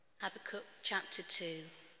Habakkuk chapter 2.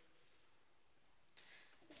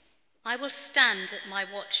 I will stand at my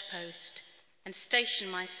watchpost and station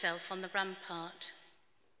myself on the rampart.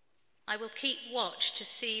 I will keep watch to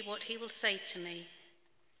see what he will say to me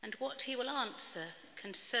and what he will answer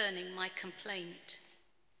concerning my complaint.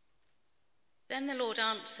 Then the Lord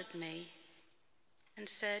answered me and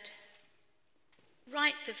said,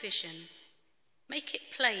 write the vision, make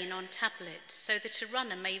it plain on tablets so that a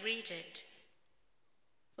runner may read it.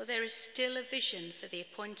 For there is still a vision for the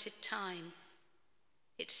appointed time.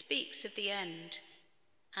 It speaks of the end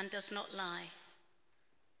and does not lie.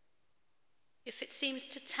 If it seems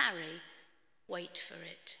to tarry, wait for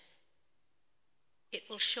it. It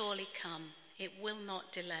will surely come, it will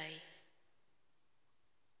not delay.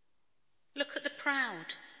 Look at the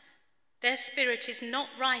proud. Their spirit is not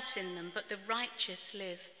right in them, but the righteous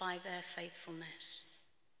live by their faithfulness.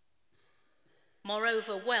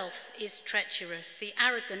 Moreover, wealth is treacherous. The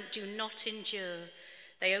arrogant do not endure.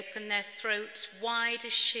 They open their throats wide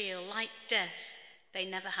as Sheol. Like death, they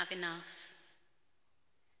never have enough.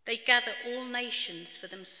 They gather all nations for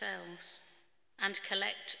themselves and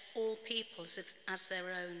collect all peoples as their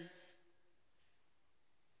own.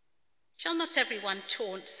 Shall not everyone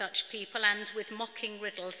taunt such people and with mocking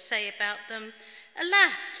riddles say about them,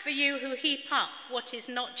 alas, for you who heap up what is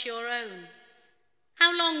not your own?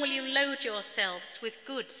 How long will you load yourselves with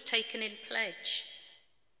goods taken in pledge?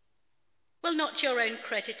 Will not your own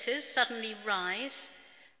creditors suddenly rise,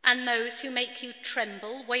 and those who make you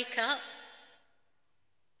tremble wake up?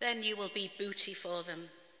 Then you will be booty for them,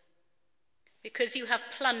 because you have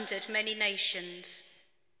plundered many nations.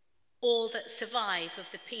 All that survive of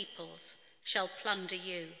the peoples shall plunder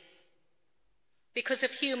you. Because of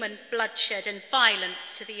human bloodshed and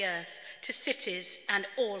violence to the earth, to cities and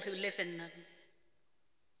all who live in them.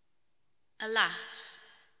 Alas,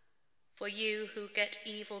 for you who get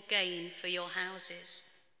evil gain for your houses,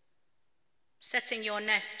 setting your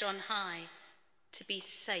nest on high to be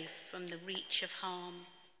safe from the reach of harm.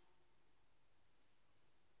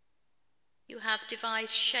 You have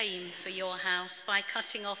devised shame for your house by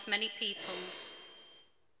cutting off many peoples.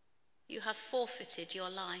 You have forfeited your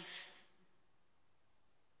life.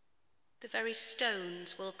 The very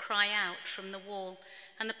stones will cry out from the wall,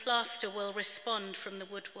 and the plaster will respond from the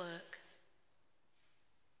woodwork.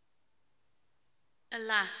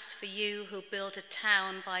 Alas for you who build a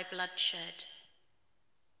town by bloodshed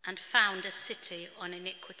and found a city on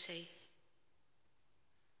iniquity.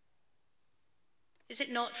 Is it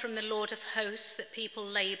not from the Lord of hosts that people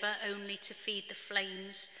labour only to feed the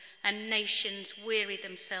flames, and nations weary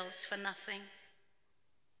themselves for nothing?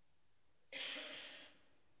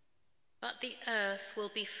 But the earth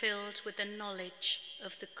will be filled with the knowledge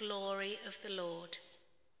of the glory of the Lord,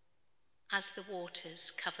 as the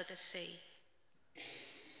waters cover the sea.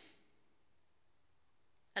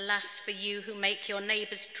 Alas for you who make your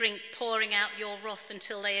neighbours drink, pouring out your wrath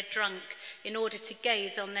until they are drunk, in order to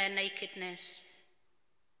gaze on their nakedness.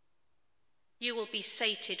 You will be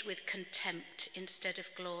sated with contempt instead of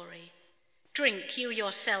glory. Drink you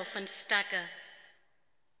yourself and stagger.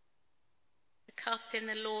 The cup in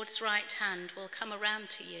the Lord's right hand will come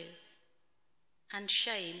around to you, and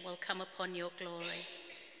shame will come upon your glory.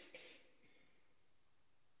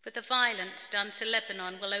 For the violence done to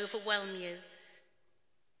Lebanon will overwhelm you.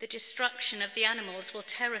 The destruction of the animals will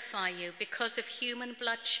terrify you because of human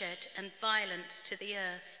bloodshed and violence to the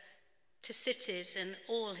earth, to cities and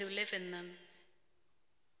all who live in them.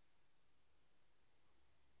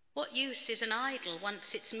 What use is an idol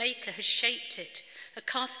once its maker has shaped it, a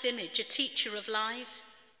cast image, a teacher of lies?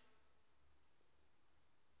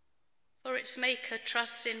 For its maker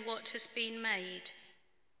trusts in what has been made,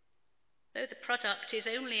 though the product is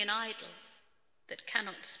only an idol that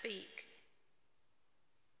cannot speak.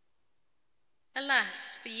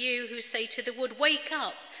 Alas for you who say to the wood, wake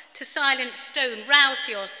up, to silent stone, rouse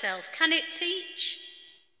yourself. Can it teach?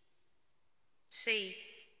 See,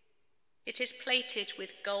 it is plated with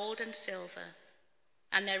gold and silver,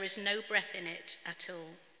 and there is no breath in it at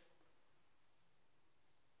all.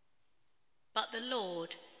 But the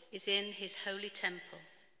Lord is in his holy temple.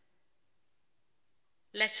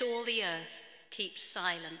 Let all the earth keep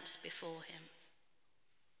silence before him.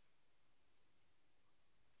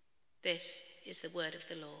 This is the word of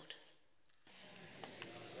the Lord.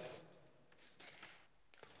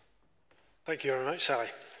 Thank you very much, Sally.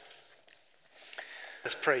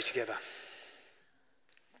 Let's pray together.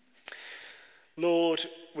 Lord,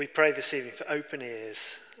 we pray this evening for open ears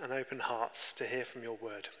and open hearts to hear from your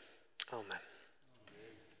word. Amen.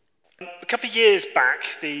 A couple of years back,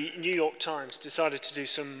 the New York Times decided to do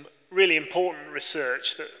some really important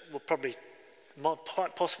research that will probably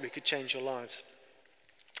quite possibly could change your lives.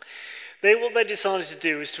 What they decided to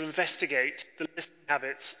do is to investigate the listening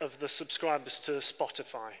habits of the subscribers to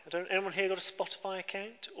Spotify. Anyone here got a Spotify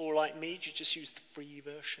account? Or like me, do you just use the free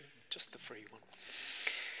version? Just the free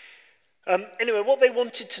one. Anyway, what they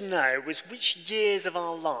wanted to know was which years of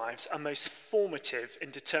our lives are most formative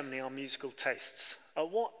in determining our musical tastes.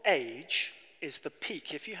 At what age is the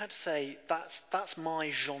peak? If you had to say, that's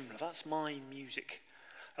my genre, that's my music,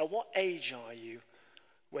 at what age are you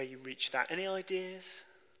where you reach that? Any ideas?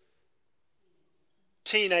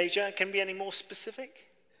 Teenager, can be any more specific?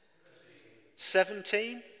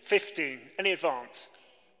 17? 15? Any advance?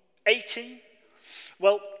 18?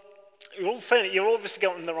 Well, you're obviously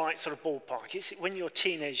getting the right sort of ballpark. It's when you're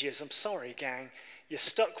teenage years, I'm sorry, gang, you're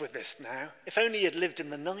stuck with this now. If only you'd lived in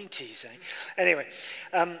the 90s, eh? Anyway,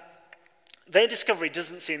 their discovery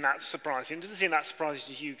doesn't seem that surprising. It doesn't seem that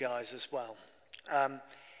surprising to you guys as well.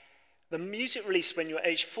 The music released when you're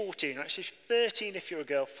age 14, or actually 13 if you're a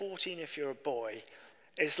girl, 14 if you're a boy,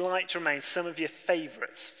 is like to remain some of your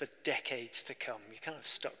favourites for decades to come. You're kind of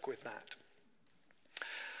stuck with that.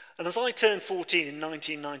 And as I turned 14 in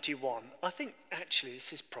 1991, I think actually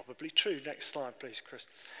this is probably true. Next slide, please, Chris.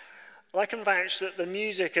 I can vouch that the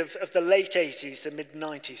music of the late 80s to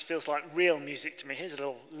mid-90s feels like real music to me. Here's a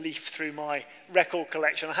little leaf through my record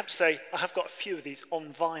collection. I have to say, I have got a few of these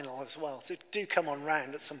on vinyl as well, so do come on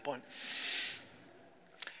round at some point.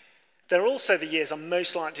 They're also the years I'm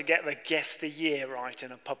most likely to get the guess the year right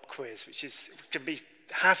in a pub quiz, which can be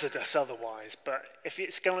hazardous otherwise. But if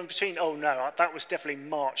it's going between, oh no, that was definitely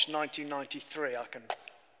March 1993, I can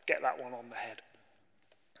get that one on the head.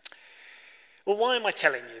 Well, why am I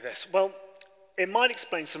telling you this? Well, it might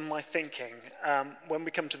explain some of my thinking when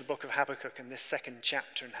we come to the book of Habakkuk and this second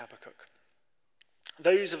chapter in Habakkuk.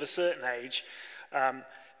 Those of a certain age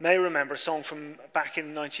may remember a song from back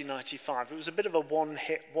in 1995. It was a bit of a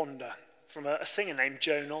one-hit wonder from a singer named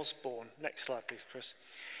Joan Osborne. Next slide, please, Chris.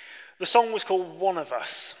 The song was called One of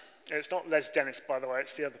Us. It's not Les Dennis, by the way,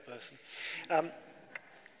 it's the other person.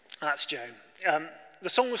 That's Joan. The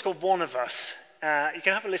song was called One of Us. You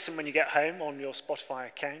can have a listen when you get home on your Spotify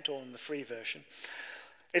account or on the free version.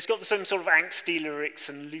 It's got the same sort of angsty lyrics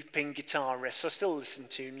and looping guitar riffs I still listen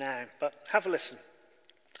to now, but have a listen.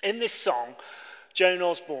 In this song, Joan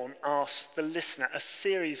Osborne asks the listener a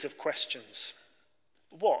series of questions.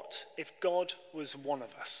 What if God was one of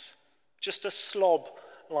us? Just a slob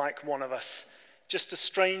like one of us, just a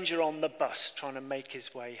stranger on the bus trying to make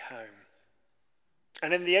his way home.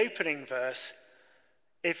 And in the opening verse,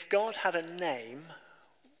 if God had a name,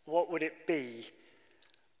 what would it be?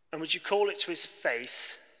 And would you call it to his face?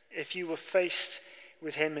 If you were faced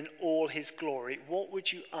with him in all his glory, what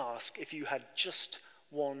would you ask if you had just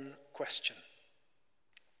one question?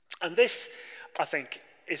 And this, I think,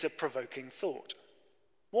 is a provoking thought.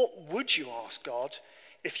 What would you ask God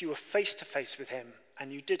if you were face to face with him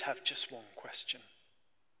and you did have just one question?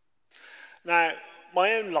 Now,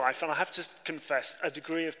 my own life, and I have to confess, a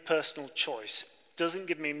degree of personal choice doesn't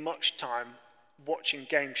give me much time watching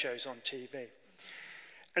game shows on TV.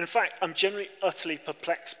 And in fact, I'm generally utterly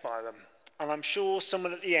perplexed by them. And I'm sure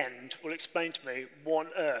someone at the end will explain to me what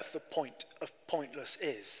on earth the point of pointless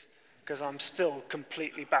is, because I'm still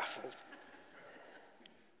completely baffled.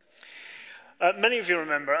 Many of you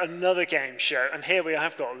remember another game show, and here we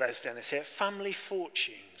have got Les Dennis here, Family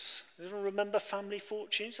Fortunes. Does anyone remember Family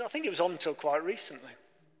Fortunes? I think it was on until quite recently.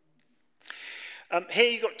 Here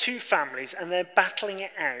you've got two families, and they're battling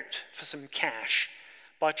it out for some cash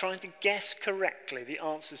by trying to guess correctly the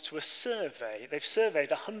answers to a survey. They've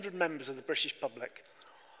surveyed 100 members of the British public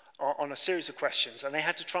on a series of questions, and they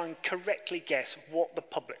had to try and correctly guess what the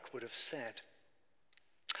public would have said.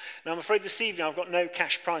 Now, I'm afraid this evening I've got no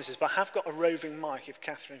cash prizes, but I have got a roving mic,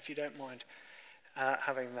 if you don't mind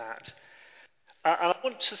having that. And I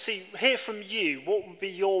want to hear from you, what would be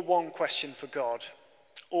your one question for God?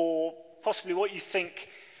 Or possibly what you think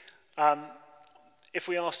if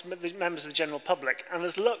we asked members of the general public. And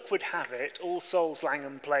as luck would have it, All Souls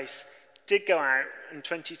Langham Place did go out in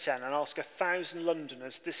 2010 and ask 1,000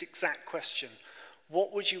 Londoners this exact question.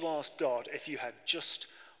 What would you ask God if you had just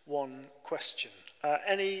one question?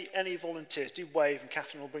 Any volunteers? Do wave and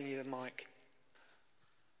Catherine will bring you the mic.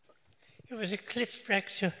 It was a Cliff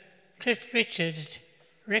Richards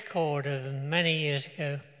record of them many years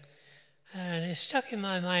ago, and it's stuck in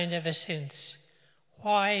my mind ever since.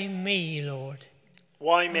 Why me, Lord?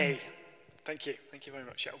 Why me? Thank you very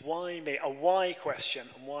much. Yeah. Why me? A why question,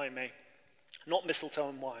 and why me? Not mistletoe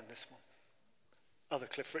and wine, this one. Other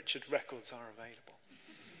Cliff Richard records are available.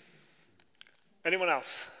 Anyone else?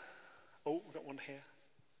 Oh, we've got one here.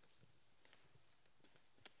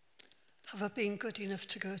 Have I been good enough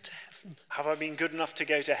to go to heaven? Have I been good enough to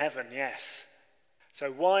go to heaven? Yes. So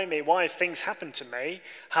why me? Why have things happened to me?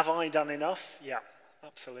 Have I done enough? Yeah,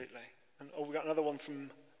 absolutely. And we've got another one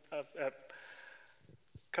from a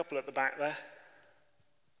couple at the back there.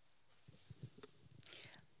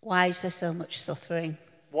 Why is there so much suffering?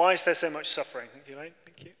 Why is there so much suffering? Thank you, Lane.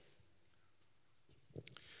 Thank you.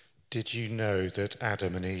 Did you know that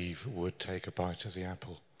Adam and Eve would take a bite of the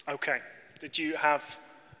apple? Okay. Did you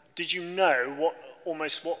know what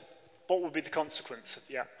would be the consequence?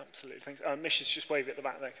 Yeah, absolutely. Thanks. Mish is just waving at the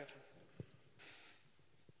back there, Catherine.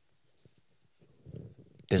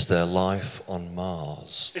 Is there life on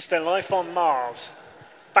Mars? Is there life on Mars?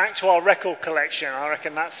 Back to our record collection. I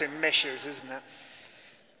reckon that's in Mish's, isn't it?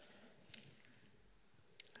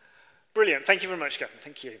 Brilliant. Thank you very much, Catherine.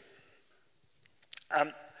 Thank you.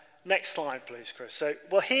 Next slide, please, Chris. So,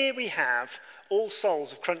 well, here we have All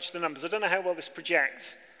Souls have crunched the numbers. I don't know how well this projects.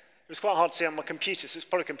 It was quite hard to see on my computer, so it's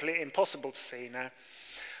probably completely impossible to see now.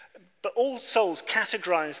 But All Souls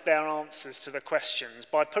categorised their answers to the questions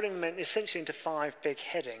by putting them essentially into 5 big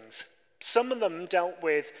headings. Some of them dealt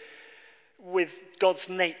with God's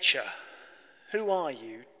nature. Who are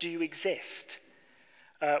you? Do you exist?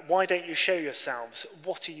 Why don't you show yourselves?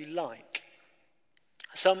 What are you like?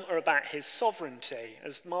 Some are about his sovereignty,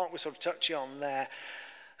 as Mark was sort of touching on there.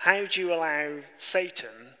 How do you allow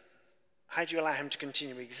Satan, how do you allow him to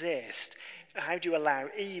continue to exist? How do you allow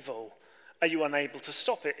evil? Are you unable to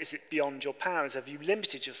stop it? Is it beyond your powers? Have you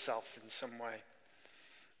limited yourself in some way?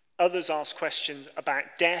 Others ask questions about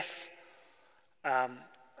death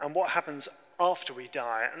and what happens after we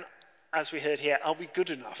die. And as we heard here, are we good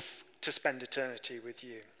enough to spend eternity with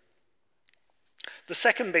you? The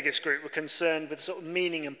second biggest group were concerned with the sort of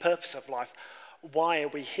meaning and purpose of life. Why are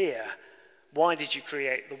we here? Why did you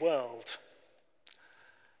create the world?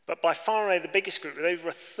 But by far and away the biggest group, with over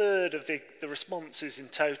a third of the responses in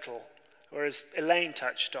total, whereas Elaine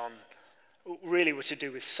touched on, really were to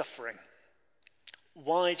do with suffering.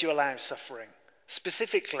 Why do you allow suffering?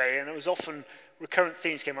 Specifically, and it was often recurrent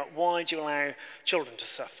themes came up, why do you allow children to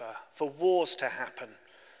suffer? For wars to happen?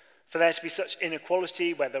 For there to be such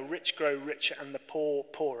inequality where the rich grow richer and the poor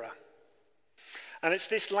poorer? And it's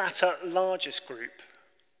this latter largest group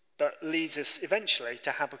that leads us eventually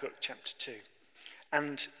to Habakkuk chapter 2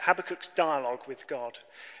 and Habakkuk's dialogue with God.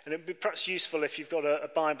 And it would be perhaps useful if you've got a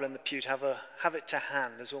Bible in the pew to have it to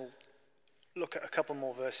hand as we'll look at a couple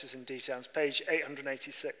more verses in detail. It's page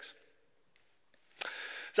 886.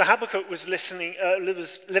 So Habakkuk was living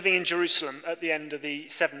in Jerusalem at the end of the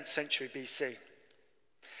 7th century BC.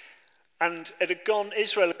 And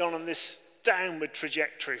Israel had gone on this downward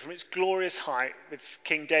trajectory from its glorious height with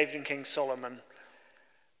King David and King Solomon.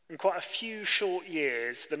 In quite a few short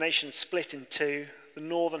years, the nation split in two. The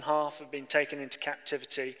northern half had been taken into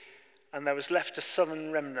captivity, and there was left a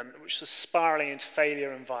southern remnant which was spiralling into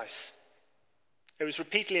failure and vice. It was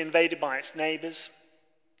repeatedly invaded by its neighbours,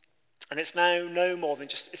 and it's now no more than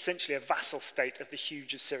just essentially a vassal state of the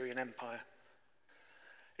huge Assyrian Empire.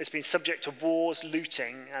 It's been subject to wars,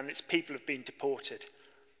 looting, and its people have been deported.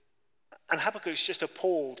 And Habakkuk is just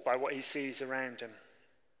appalled by what he sees around him.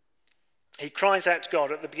 He cries out to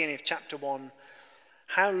God at the beginning of chapter 1,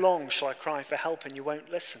 "How long shall I cry for help and you won't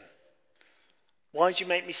listen? Why do you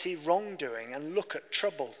make me see wrongdoing and look at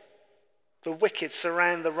trouble? The wicked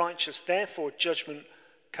surround the righteous, therefore judgment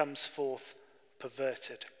comes forth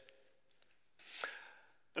perverted."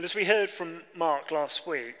 And as we heard from Mark last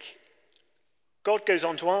week, God goes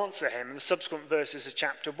on to answer him in the subsequent verses of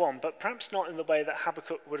chapter 1, but perhaps not in the way that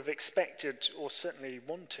Habakkuk would have expected or certainly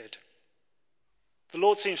wanted. The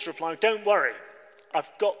Lord seems to reply, "Don't worry,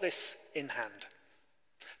 I've got this in hand.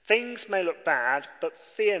 Things may look bad, but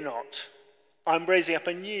fear not. I'm raising up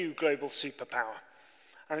a new global superpower,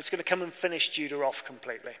 and it's going to come and finish Judah off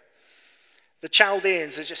completely. The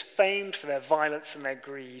Chaldeans are just famed for their violence and their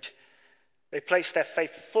greed. They place their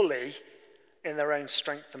faith fully in their own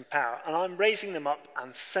strength and power, and I'm raising them up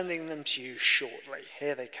and sending them to you shortly.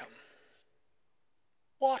 Here they come."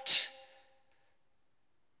 What?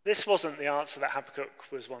 This wasn't the answer that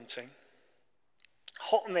Habakkuk was wanting.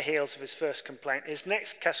 Hot on the heels of his first complaint, his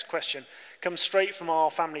next question comes straight from our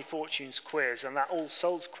Family Fortunes quiz and that All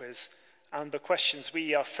Souls quiz and the questions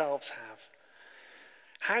we ourselves have.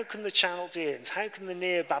 How can the Chaldeans, how can the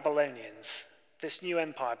Neo-Babylonians, this new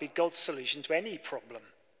empire, be God's solution to any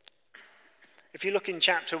problem? If you look in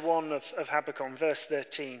chapter 1 of Habakkuk, verse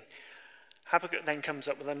 13, Habakkuk then comes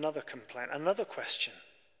up with another complaint, another question.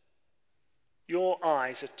 Your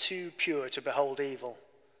eyes are too pure to behold evil,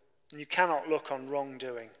 and you cannot look on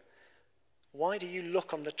wrongdoing. Why do you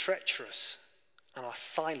look on the treacherous and are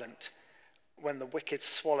silent when the wicked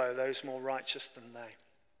swallow those more righteous than they.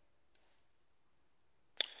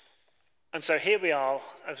 And so here we are,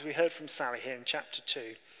 as we heard from Sally here in chapter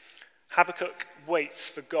 2. Habakkuk waits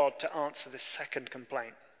for God to answer this second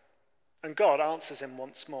complaint. And God answers him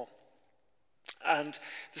once more. And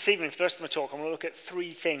this evening, for the rest of my talk, I'm going to look at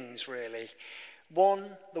three things, really.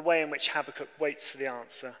 One, the way in which Habakkuk waits for the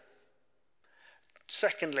answer.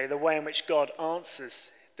 Secondly, the way in which God answers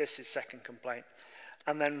this his second complaint.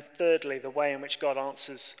 And then thirdly, the way in which God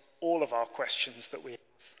answers all of our questions that we have.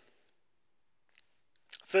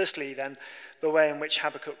 Firstly, then, the way in which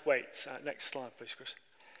Habakkuk waits. Next slide, please, Chris.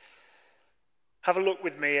 Have a look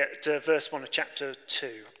with me at verse 1 of chapter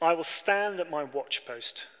 2. I will stand at my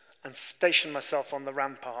watchpost and station myself on the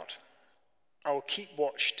rampart. I will keep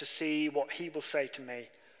watch to see what he will say to me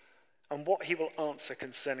and what he will answer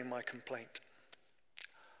concerning my complaint.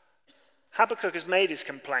 Habakkuk has made his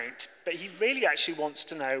complaint, but he really actually wants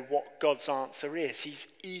to know what God's answer is. He's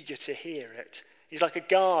eager to hear it. He's like a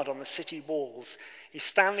guard on the city walls. He's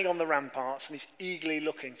standing on the ramparts and he's eagerly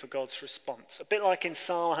looking for God's response. A bit like in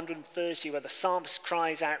Psalm 130 where the psalmist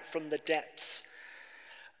cries out from the depths.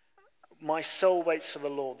 My soul waits for the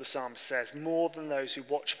Lord, the psalmist says, more than those who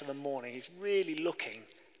watch for the morning. He's really looking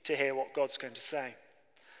to hear what God's going to say.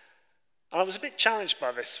 And I was a bit challenged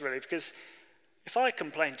by this, really, because if I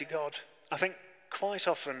complain to God, I think quite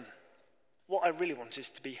often what I really want is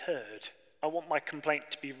to be heard. I want my complaint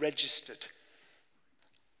to be registered.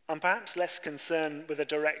 I'm perhaps less concerned with a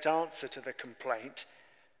direct answer to the complaint,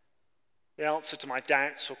 the answer to my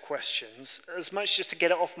doubts or questions, as much just to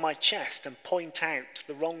get it off my chest and point out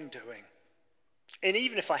the wrongdoing. And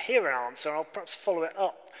even if I hear an answer, I'll perhaps follow it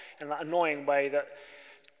up in that annoying way that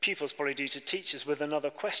pupils probably do to teachers with another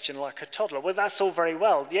question like a toddler. Well, that's all very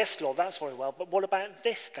well. Yes, Lord, that's very well. But what about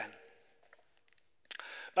this then?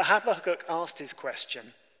 But Habakkuk asked his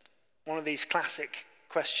question, one of these classic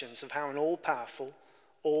questions of how an all-powerful,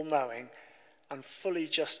 all-knowing, and fully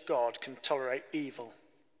just God can tolerate evil.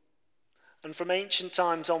 And from ancient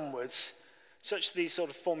times onwards, these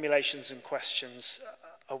sort of formulations and questions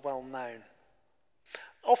are well known.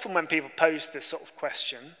 Often when people pose this sort of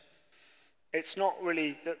question, it's not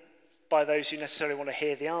really by those who necessarily want to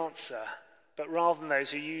hear the answer, but rather than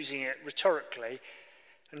those who are using it rhetorically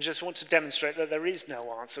and just want to demonstrate that there is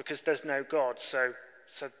no answer because there's no God, so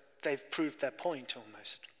they've proved their point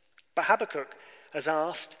almost. But Habakkuk has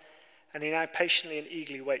asked, and he now patiently and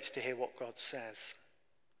eagerly waits to hear what God says.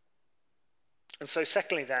 And so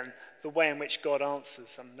secondly then, the way in which God answers.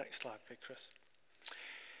 Next slide, please, Chris.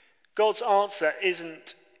 God's answer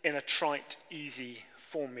isn't in a trite, easy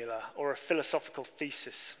formula or a philosophical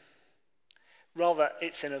thesis. Rather,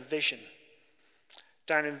 it's in a vision.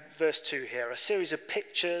 Down in verse 2 here, a series of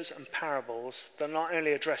pictures and parables that not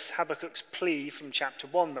only address Habakkuk's plea from chapter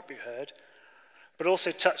 1 that we heard, but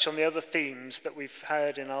also touch on the other themes that we've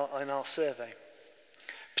heard in our survey,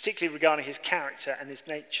 particularly regarding his character and his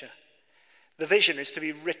nature. The vision is to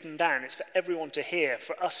be written down. It's for everyone to hear,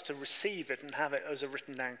 for us to receive it and have it as a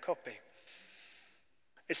written down copy.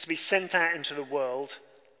 It's to be sent out into the world.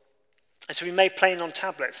 It's to be made plain on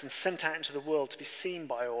tablets and sent out into the world to be seen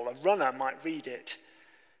by all. A runner might read it.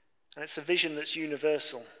 And it's a vision that's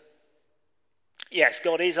universal. Yes,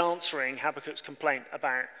 God is answering Habakkuk's complaint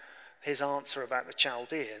about his answer about the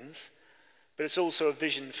Chaldeans, but it's also a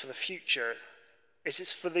vision for the future.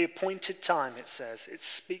 It's for the appointed time, it says. It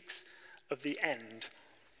speaks of the end.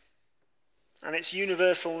 And its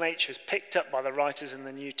universal nature is picked up by the writers in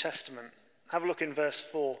the New Testament. Have a look in verse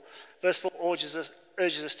 4. Verse 4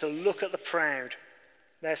 urges us to look at the proud.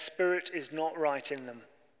 Their spirit is not right in them,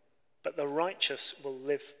 but the righteous will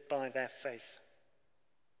live by their faith.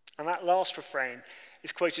 And that last refrain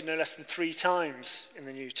is quoted no less than 3 times in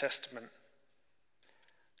the New Testament.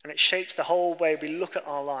 And it shapes the whole way we look at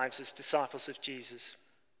our lives as disciples of Jesus.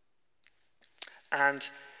 And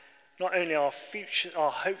not only our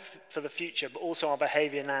hope for the future, but also our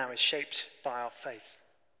behaviour now is shaped by our faith.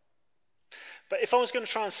 But if I was going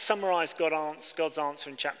to try and summarise God's answer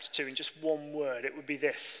in chapter 2 in just one word, it would be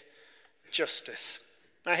this: justice.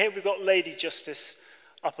 Now here we've got Lady Justice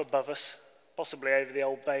up above us, possibly over the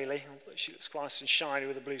Old Bailey. She looks nice and shiny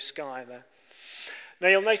with a blue sky there. Now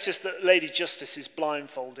you'll notice that Lady Justice is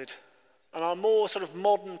blindfolded. And our more sort of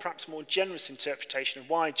modern, perhaps more generous interpretation of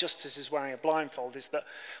why Justice is wearing a blindfold is that,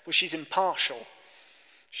 well, she's impartial.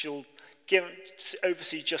 She'll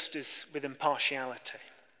oversee justice with impartiality.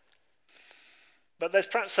 But there's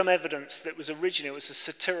perhaps some evidence that originally it was a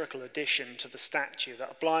satirical addition to the statue,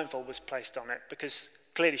 that a blindfold was placed on it because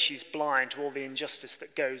clearly she's blind to all the injustice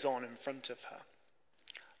that goes on in front of her.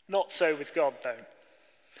 Not so with God, though.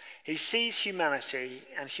 He sees humanity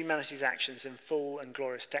and humanity's actions in full and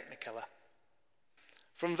glorious technicolor.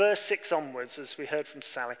 From verse 6 onwards, as we heard from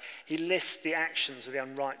Sally, he lists the actions of the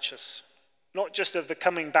unrighteous, not just of the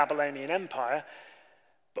coming Babylonian Empire,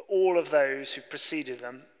 but all of those who preceded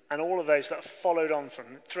them and all of those that have followed on from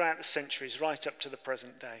them throughout the centuries right up to the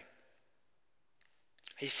present day.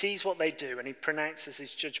 He sees what they do and he pronounces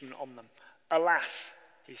his judgment on them. Alas,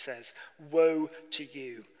 he says, woe to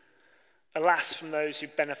you. Alas from those who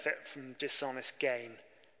benefit from dishonest gain,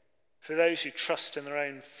 for those who trust in their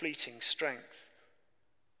own fleeting strength,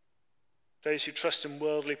 those who trust in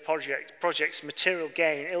worldly projects, material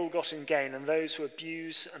gain, ill-gotten gain, and those who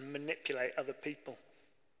abuse and manipulate other people,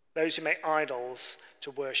 those who make idols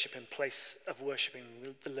to worship in place of worshipping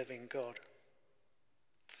the living God.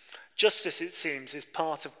 Justice, it seems, is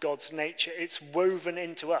part of God's nature. It's woven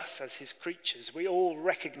into us as his creatures. We all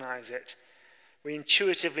recognize it. We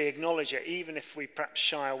intuitively acknowledge it, even if we perhaps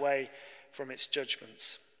shy away from its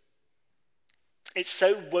judgments. It's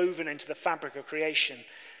so woven into the fabric of creation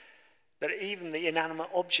that even the inanimate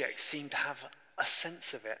objects seem to have a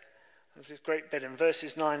sense of it. There's this great bit in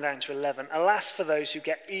verses 9 down to 11. Alas for those who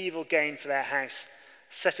get evil gain for their house,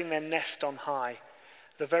 setting their nest on high.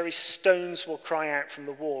 The very stones will cry out from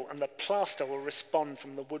the wall, and the plaster will respond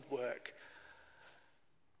from the woodwork.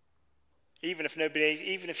 Even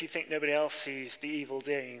if you think nobody else sees the evil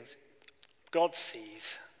doings, God sees.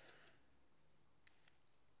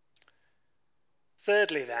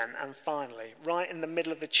 Thirdly then, and finally, right in the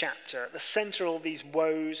middle of the chapter, at the centre of all these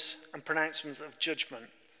woes and pronouncements of judgment,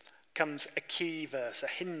 comes a key verse, a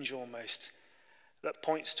hinge almost, that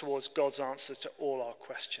points towards God's answers to all our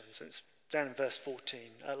questions. It's down in verse 14.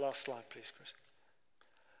 Last slide, please, Chris.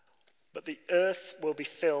 But the earth will be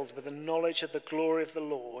filled with the knowledge of the glory of the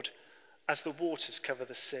Lord as the waters cover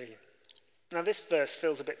the sea. Now this verse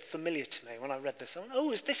feels a bit familiar to me when I read this. I went,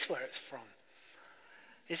 oh, is this where it's from?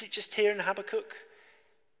 Is it just here in Habakkuk?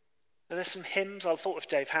 And there's some hymns. I thought of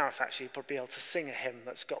Dave Harrith, actually. He'd probably be able to sing a hymn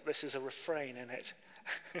that's got this as a refrain in it.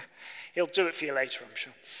 He'll do it for you later, I'm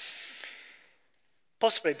sure.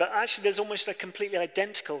 Possibly, but actually there's almost a completely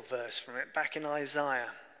identical verse from it back in Isaiah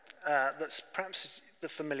that's perhaps the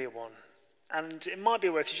familiar one. And it might be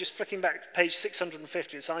worth you just flicking back to page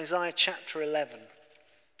 650. It's Isaiah chapter 11.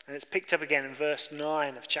 And it's picked up again in verse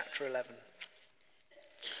 9 of chapter 11.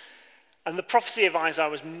 And the prophecy of Isaiah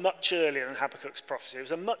was much earlier than Habakkuk's prophecy. It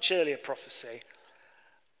was a much earlier prophecy.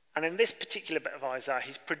 And in this particular bit of Isaiah,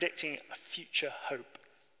 he's predicting a future hope.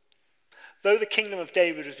 Though the kingdom of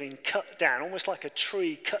David has been cut down, almost like a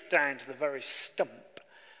tree cut down to the very stump,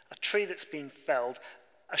 a tree that's been felled,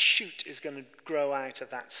 a shoot is going to grow out of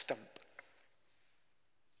that stump.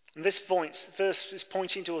 And this verse is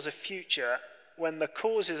pointing towards a future when the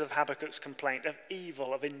causes of Habakkuk's complaint of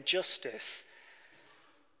evil, of injustice,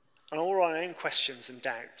 and all our own questions and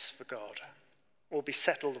doubts for God will be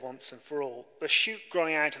settled once and for all. The shoot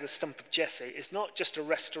growing out of the stump of Jesse is not just a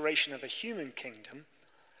restoration of a human kingdom,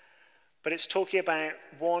 but it's talking about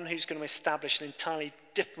one who's going to establish an entirely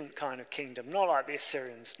different kind of kingdom, not like the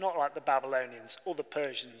Assyrians, not like the Babylonians, or the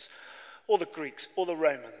Persians, or the Greeks, or the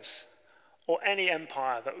Romans, or any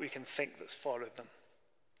empire that we can think that's followed them.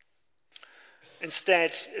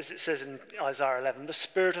 Instead, as it says in Isaiah 11, the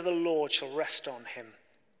Spirit of the Lord shall rest on him,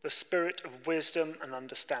 the Spirit of wisdom and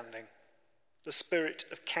understanding, the Spirit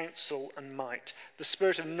of counsel and might, the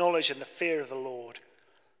Spirit of knowledge and the fear of the Lord.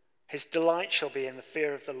 His delight shall be in the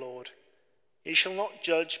fear of the Lord. He shall not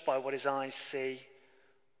judge by what his eyes see,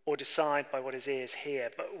 or decide by what his ears hear,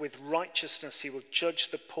 but with righteousness he will judge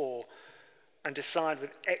the poor and decide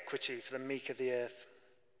with equity for the meek of the earth.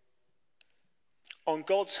 On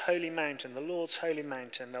God's holy mountain, the Lord's holy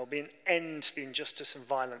mountain, there will be an end to the injustice and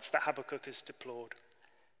violence that Habakkuk has deplored.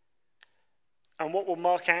 And what will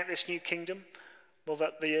mark out this new kingdom? Well,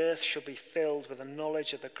 that the earth shall be filled with the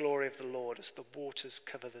knowledge of the glory of the Lord as the waters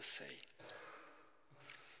cover the sea.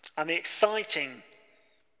 And the exciting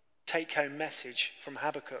take-home message from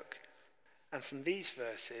Habakkuk and from these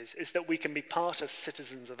verses is that we can be part of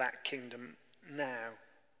citizens of that kingdom now.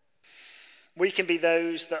 We can be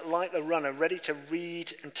those that, like the runner, ready to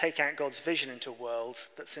read and take out God's vision into a world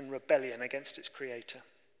that's in rebellion against its creator.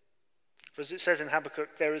 For as it says in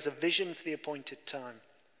Habakkuk, there is a vision for the appointed time.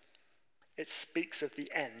 It speaks of the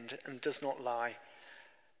end and does not lie.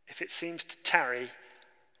 If it seems to tarry,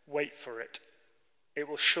 wait for it. It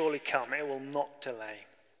will surely come. It will not delay.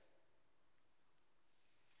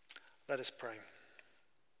 Let us pray.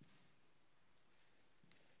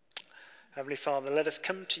 Heavenly Father, let us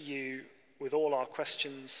come to you with all our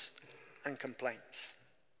questions and complaints.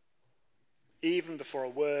 Even before a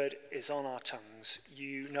word is on our tongues,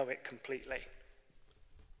 you know it completely.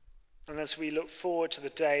 And as we look forward to the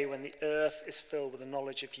day when the earth is filled with the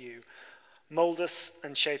knowledge of you, mould us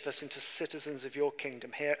and shape us into citizens of your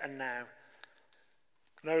kingdom here and now,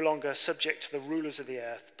 no longer subject to the rulers of the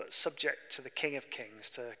earth, but subject to the King of Kings,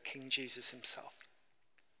 to King Jesus himself.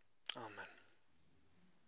 Amen.